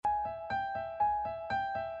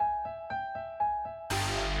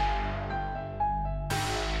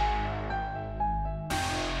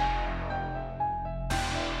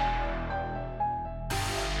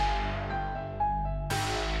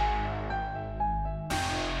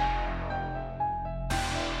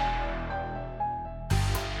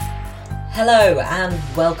Hello and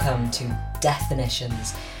welcome to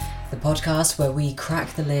Definitions, the podcast where we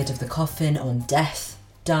crack the lid of the coffin on death,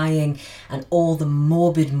 dying, and all the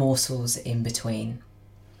morbid morsels in between.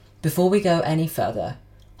 Before we go any further,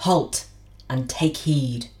 halt and take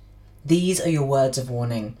heed. These are your words of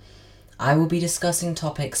warning. I will be discussing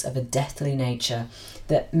topics of a deathly nature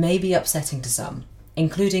that may be upsetting to some,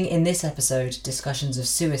 including in this episode discussions of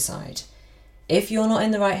suicide. If you're not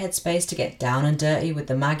in the right headspace to get down and dirty with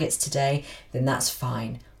the maggots today, then that's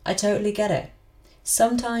fine. I totally get it.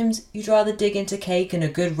 Sometimes you'd rather dig into cake and a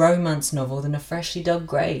good romance novel than a freshly dug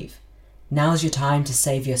grave. Now's your time to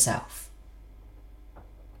save yourself.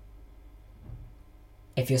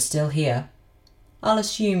 If you're still here, I'll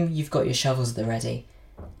assume you've got your shovels at the ready.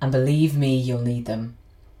 And believe me, you'll need them.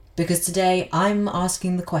 Because today I'm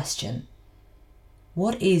asking the question,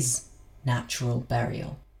 what is natural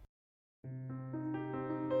burial?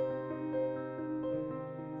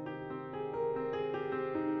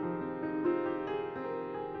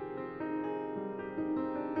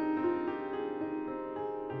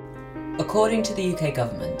 According to the UK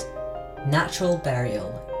government, natural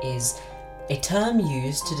burial is a term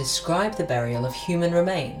used to describe the burial of human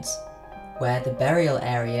remains, where the burial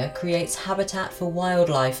area creates habitat for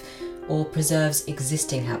wildlife or preserves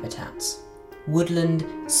existing habitats, woodland,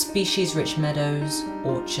 species-rich meadows,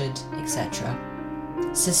 orchard, etc.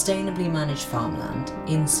 Sustainably managed farmland,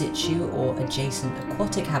 in situ or adjacent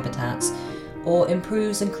aquatic habitats, or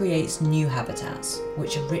improves and creates new habitats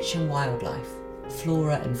which are rich in wildlife,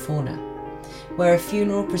 flora and fauna. Where a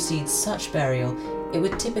funeral precedes such burial, it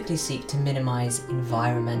would typically seek to minimise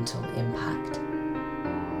environmental impact.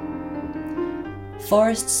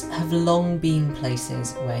 Forests have long been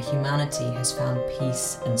places where humanity has found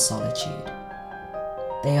peace and solitude.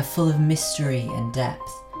 They are full of mystery and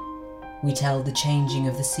depth. We tell the changing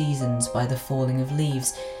of the seasons by the falling of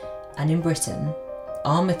leaves, and in Britain,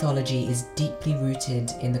 our mythology is deeply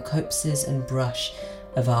rooted in the copses and brush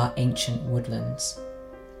of our ancient woodlands.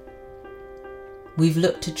 We've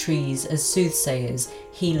looked to trees as soothsayers,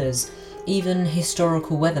 healers, even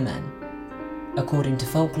historical weathermen. According to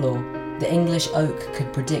folklore, the English oak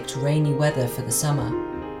could predict rainy weather for the summer.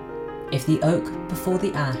 If the oak before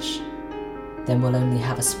the ash, then we'll only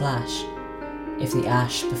have a splash. If the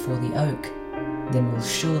ash before the oak, then we'll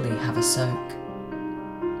surely have a soak.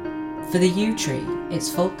 For the yew tree,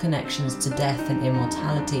 its folk connections to death and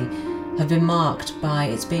immortality have been marked by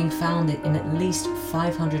its being found in at least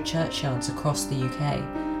 500 churchyards across the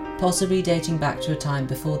UK, possibly dating back to a time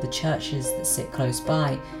before the churches that sit close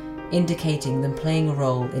by, indicating them playing a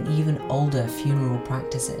role in even older funeral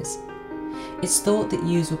practices. It's thought that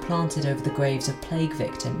yews were planted over the graves of plague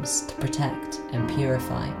victims to protect and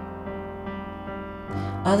purify.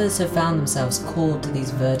 Others have found themselves called to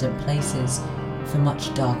these verdant places for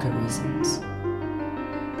much darker reasons.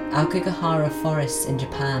 Aokigahara forests in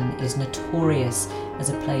Japan is notorious as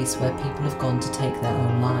a place where people have gone to take their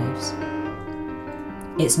own lives.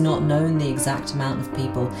 It's not known the exact amount of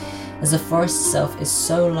people, as the forest itself is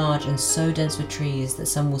so large and so dense with trees that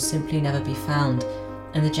some will simply never be found,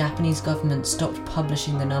 and the Japanese government stopped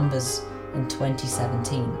publishing the numbers in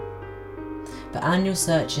 2017. But annual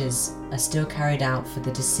searches are still carried out for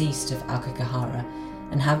the deceased of Aokigahara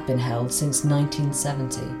and have been held since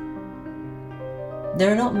 1970. There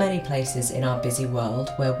are not many places in our busy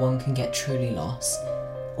world where one can get truly lost,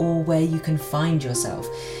 or where you can find yourself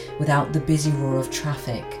without the busy roar of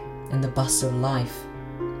traffic and the bustle of life,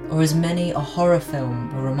 or as many a horror film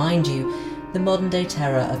will remind you, the modern day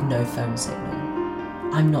terror of no phone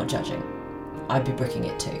signal. I'm not judging. I'd be bricking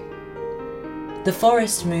it too. The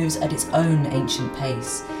forest moves at its own ancient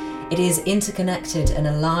pace. It is interconnected and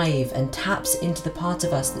alive and taps into the part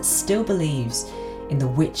of us that still believes in the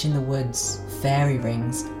witch in the woods, fairy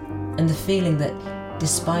rings, and the feeling that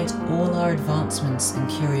despite all our advancements and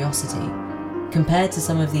curiosity, compared to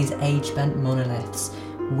some of these age-bent monoliths,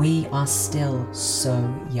 we are still so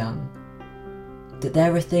young. That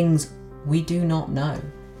there are things we do not know.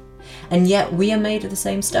 And yet we are made of the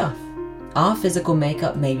same stuff. Our physical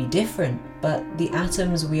makeup may be different, but the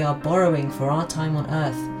atoms we are borrowing for our time on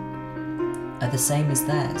Earth are the same as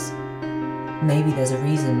theirs. Maybe there's a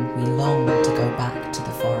reason we long to go back to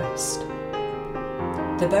the forest.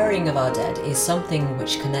 The burying of our dead is something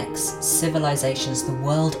which connects civilizations the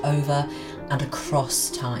world over and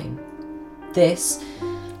across time. This,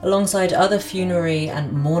 alongside other funerary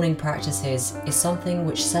and mourning practices, is something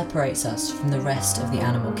which separates us from the rest of the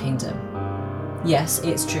animal kingdom. Yes,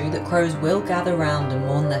 it's true that crows will gather round and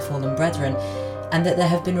mourn their fallen brethren, and that there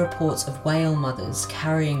have been reports of whale mothers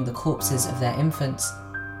carrying the corpses of their infants.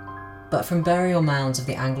 But from burial mounds of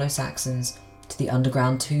the Anglo-Saxons to the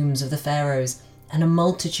underground tombs of the pharaohs, and a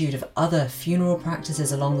multitude of other funeral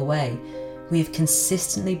practices along the way, we have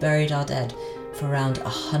consistently buried our dead for around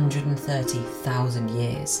 130,000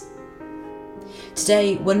 years.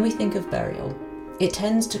 Today, when we think of burial, it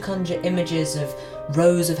tends to conjure images of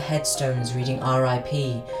rows of headstones reading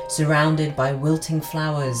RIP, surrounded by wilting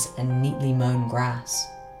flowers and neatly mown grass.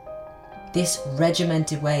 This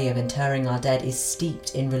regimented way of interring our dead is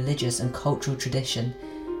steeped in religious and cultural tradition,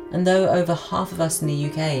 and though over half of us in the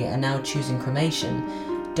UK are now choosing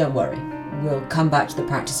cremation, don't worry, we'll come back to the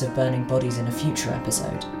practice of burning bodies in a future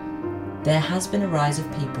episode. There has been a rise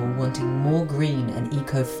of people wanting more green and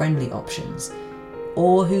eco-friendly options,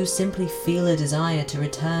 or who simply feel a desire to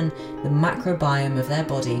return the microbiome of their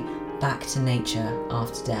body back to nature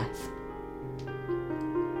after death.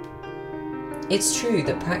 It's true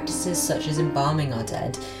that practices such as embalming our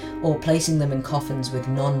dead or placing them in coffins with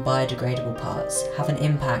non-biodegradable parts have an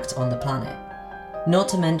impact on the planet, not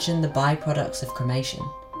to mention the byproducts of cremation.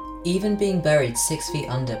 Even being buried 6 feet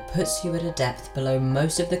under puts you at a depth below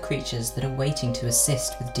most of the creatures that are waiting to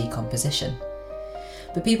assist with decomposition.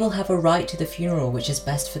 But people have a right to the funeral which is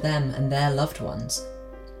best for them and their loved ones.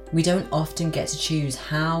 We don't often get to choose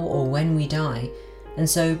how or when we die, and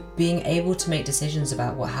so being able to make decisions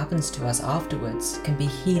about what happens to us afterwards can be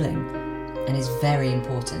healing and is very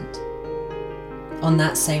important. On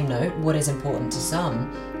that same note, what is important to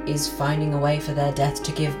some is finding a way for their death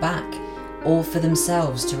to give back, or for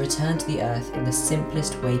themselves to return to the earth in the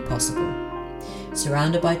simplest way possible,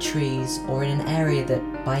 surrounded by trees or in an area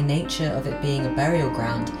that, by nature of it being a burial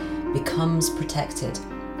ground, becomes protected,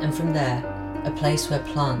 and from there, a place where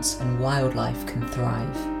plants and wildlife can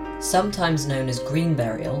thrive. Sometimes known as green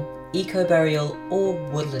burial, eco-burial, or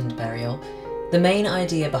woodland burial, the main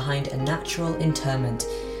idea behind a natural interment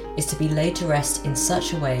is to be laid to rest in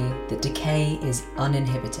such a way that decay is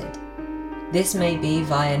uninhibited. This may be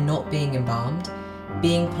via not being embalmed,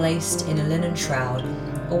 being placed in a linen shroud,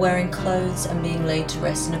 or wearing clothes and being laid to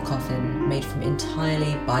rest in a coffin made from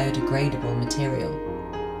entirely biodegradable material.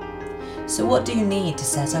 So what do you need to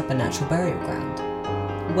set up a natural burial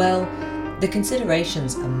ground? Well, the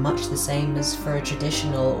considerations are much the same as for a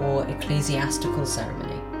traditional or ecclesiastical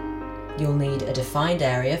ceremony. You'll need a defined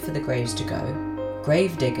area for the graves to go,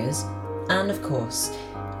 grave diggers, and of course,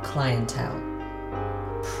 clientele.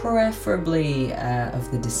 Preferably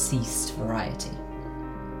of the deceased variety.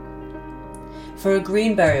 For a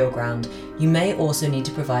green burial ground, you may also need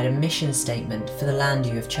to provide a mission statement for the land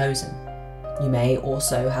you have chosen. You may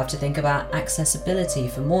also have to think about accessibility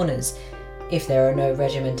for mourners. If there are no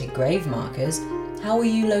regimented grave markers, how will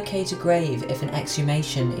you locate a grave if an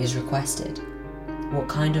exhumation is requested? What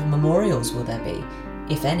kind of memorials will there be,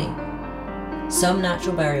 if any? Some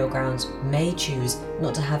natural burial grounds may choose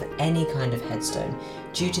not to have any kind of headstone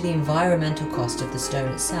due to the environmental cost of the stone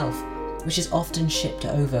itself, which is often shipped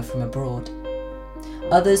over from abroad.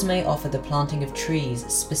 Others may offer the planting of trees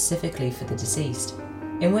specifically for the deceased,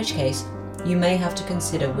 in which case you may have to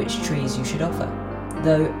consider which trees you should offer,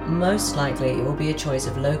 though most likely it will be a choice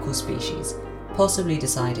of local species, possibly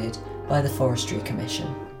decided by the Forestry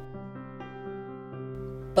Commission.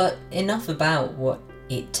 But enough about what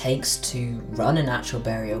it takes to run a natural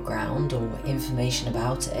burial ground or information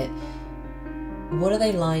about it. What are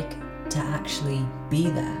they like to actually be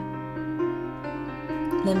there?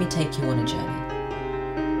 Let me take you on a journey.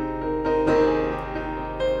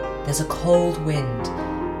 There's a cold wind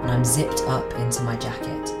and I'm zipped up into my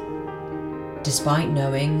jacket. Despite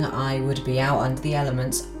knowing I would be out under the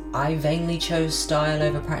elements, I vainly chose style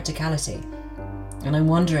over practicality, and I'm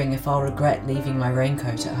wondering if I'll regret leaving my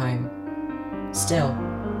raincoat at home. Still,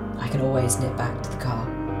 I can always nip back to the car.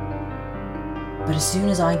 But as soon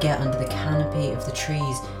as I get under the canopy of the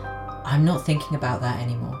trees, I'm not thinking about that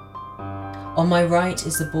anymore. On my right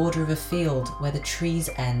is the border of a field where the trees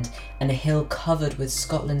end and a hill covered with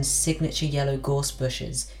Scotland's signature yellow gorse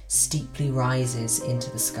bushes steeply rises into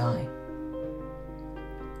the sky.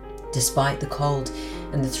 Despite the cold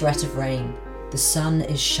and the threat of rain, the sun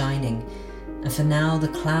is shining, and for now the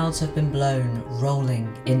clouds have been blown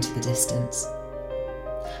rolling into the distance.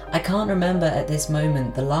 I can't remember at this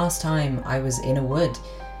moment the last time I was in a wood,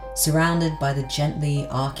 surrounded by the gently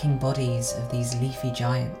arcing bodies of these leafy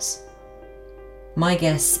giants. My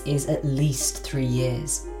guess is at least 3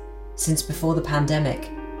 years, since before the pandemic,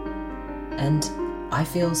 and I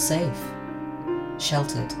feel safe,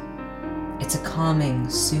 sheltered. It's a calming,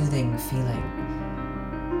 soothing feeling.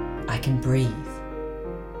 I can breathe.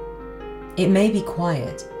 It may be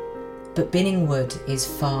quiet, but Binning Wood is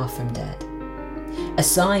far from dead.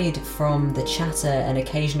 Aside from the chatter and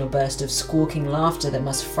occasional burst of squawking laughter that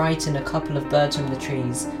must frighten a couple of birds from the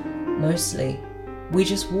trees, mostly, we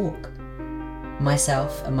just walk.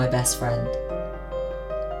 Myself and my best friend.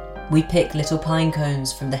 We pick little pine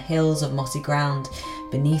cones from the hills of mossy ground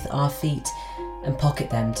beneath our feet and pocket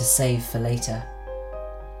them to save for later.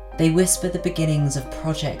 They whisper the beginnings of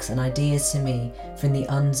projects and ideas to me from the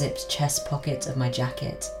unzipped chest pocket of my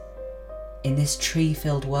jacket. In this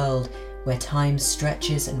tree-filled world where time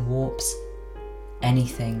stretches and warps,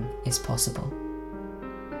 anything is possible.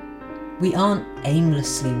 We aren't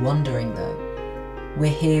aimlessly wandering though.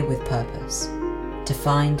 We're here with purpose, to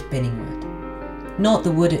find Binningwood. Not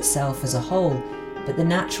the wood itself as a whole, but the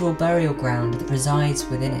natural burial ground that resides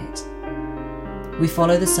within it. We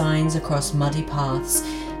follow the signs across muddy paths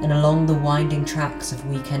and along the winding tracks of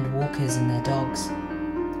weekend walkers and their dogs.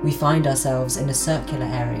 We find ourselves in a circular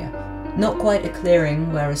area, not quite a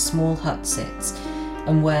clearing where a small hut sits,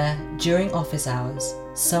 and where, during office hours,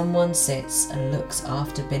 someone sits and looks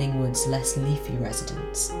after Binningwood's less leafy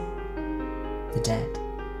residents, the dead.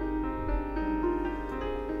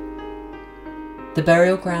 The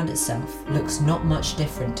burial ground itself looks not much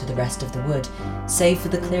different to the rest of the wood, save for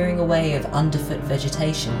the clearing away of underfoot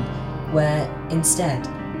vegetation, where, instead,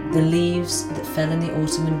 the leaves that fell in the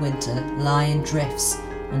autumn and winter lie in drifts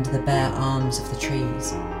under the bare arms of the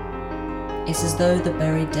trees. It's as though the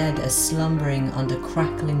buried dead are slumbering under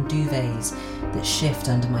crackling duvets that shift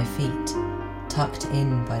under my feet, tucked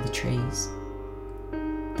in by the trees.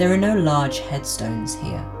 There are no large headstones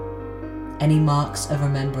here. Any marks of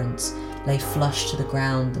remembrance lay flush to the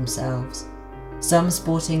ground themselves, some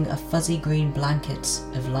sporting a fuzzy green blanket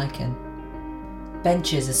of lichen.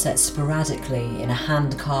 Benches are set sporadically in a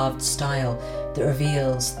hand-carved style that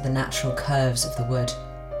reveals the natural curves of the wood.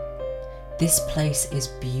 This place is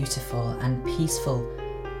beautiful and peaceful,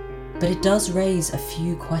 but it does raise a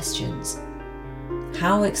few questions.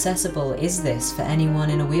 How accessible is this for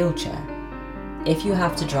anyone in a wheelchair? If you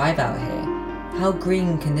have to drive out here, how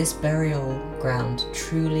green can this burial ground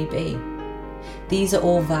truly be? These are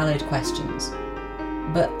all valid questions,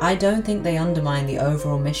 but I don't think they undermine the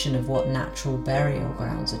overall mission of what natural burial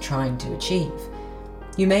grounds are trying to achieve.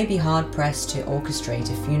 You may be hard-pressed to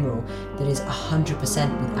orchestrate a funeral that is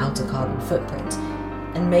 100% without a carbon footprint,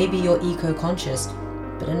 and maybe you're eco-conscious,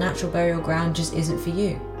 but a natural burial ground just isn't for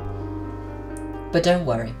you. But don't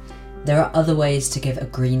worry, there are other ways to give a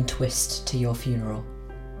green twist to your funeral.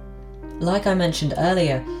 Like I mentioned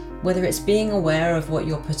earlier, whether it's being aware of what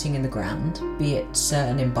you're putting in the ground, be it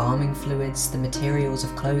certain embalming fluids, the materials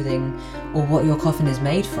of clothing, or what your coffin is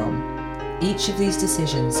made from, each of these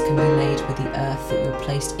decisions can be made with the earth that you're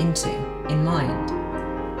placed into in mind.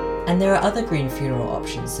 And there are other green funeral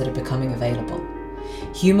options that are becoming available.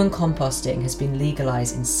 Human composting has been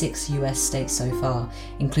legalized in 6 US states so far,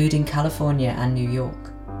 including California and New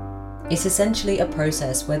York. It's essentially a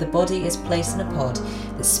process where the body is placed in a pod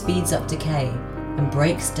that speeds up decay and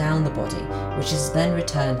breaks down the body, which is then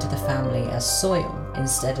returned to the family as soil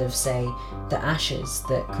instead of, say, the ashes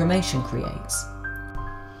that cremation creates.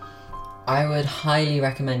 I would highly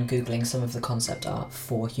recommend Googling some of the concept art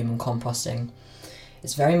for human composting.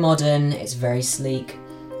 It's very modern, it's very sleek,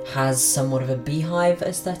 has somewhat of a beehive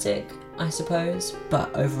aesthetic, I suppose,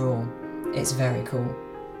 but overall, it's very cool.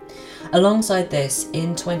 Alongside this,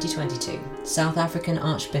 in 2022, South African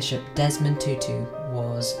Archbishop Desmond Tutu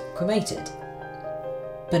was cremated,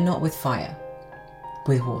 but not with fire,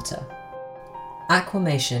 with water.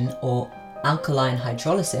 Aquamation, or alkaline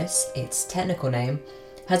hydrolysis, its technical name,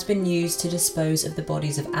 has been used to dispose of the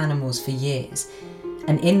bodies of animals for years,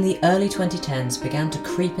 and in the early 2010s began to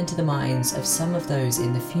creep into the minds of some of those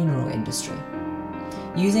in the funeral industry.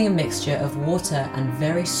 Using a mixture of water and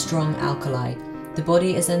very strong alkali, the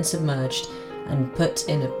body is then submerged and put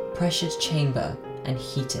in a pressured chamber and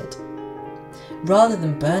heated. Rather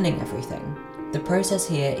than burning everything, the process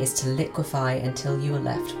here is to liquefy until you are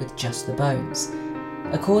left with just the bones.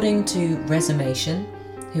 According to Resumation,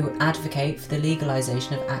 who advocate for the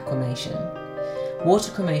legalization of aquamation,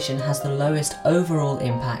 water cremation has the lowest overall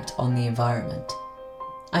impact on the environment.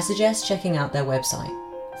 I suggest checking out their website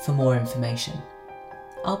for more information.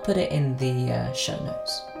 I'll put it in the show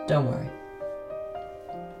notes, don't worry.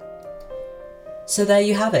 So there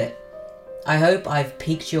you have it. I hope I've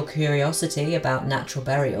piqued your curiosity about natural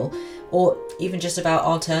burial, or even just about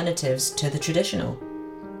alternatives to the traditional.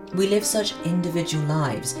 We live such individual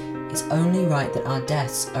lives, it's only right that our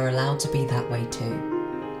deaths are allowed to be that way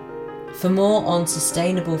too. For more on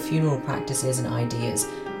sustainable funeral practices and ideas,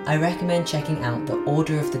 I recommend checking out the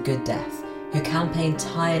Order of the Good Death, who campaign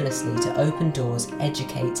tirelessly to open doors,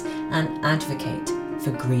 educate, and advocate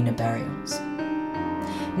for greener burials.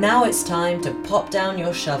 Now it's time to pop down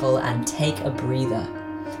your shovel and take a breather.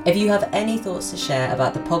 If you have any thoughts to share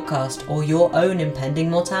about the podcast or your own impending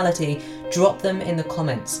mortality, drop them in the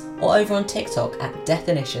comments or over on TikTok at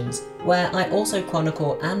Deathinitions, where I also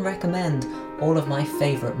chronicle and recommend all of my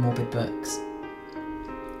favourite morbid books.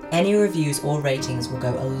 Any reviews or ratings will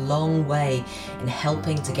go a long way in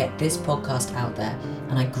helping to get this podcast out there,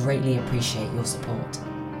 and I greatly appreciate your support.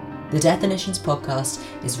 The Deathinitions podcast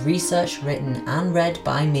is researched, written and read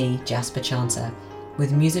by me, Jasper Chanter,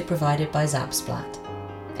 with music provided by Zapsplat.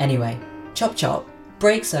 Anyway, chop chop,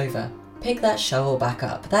 break's over. Pick that shovel back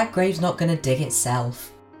up. That grave's not going to dig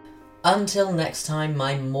itself. Until next time,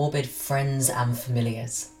 my morbid friends and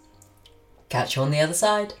familiars. Catch you on the other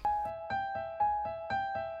side.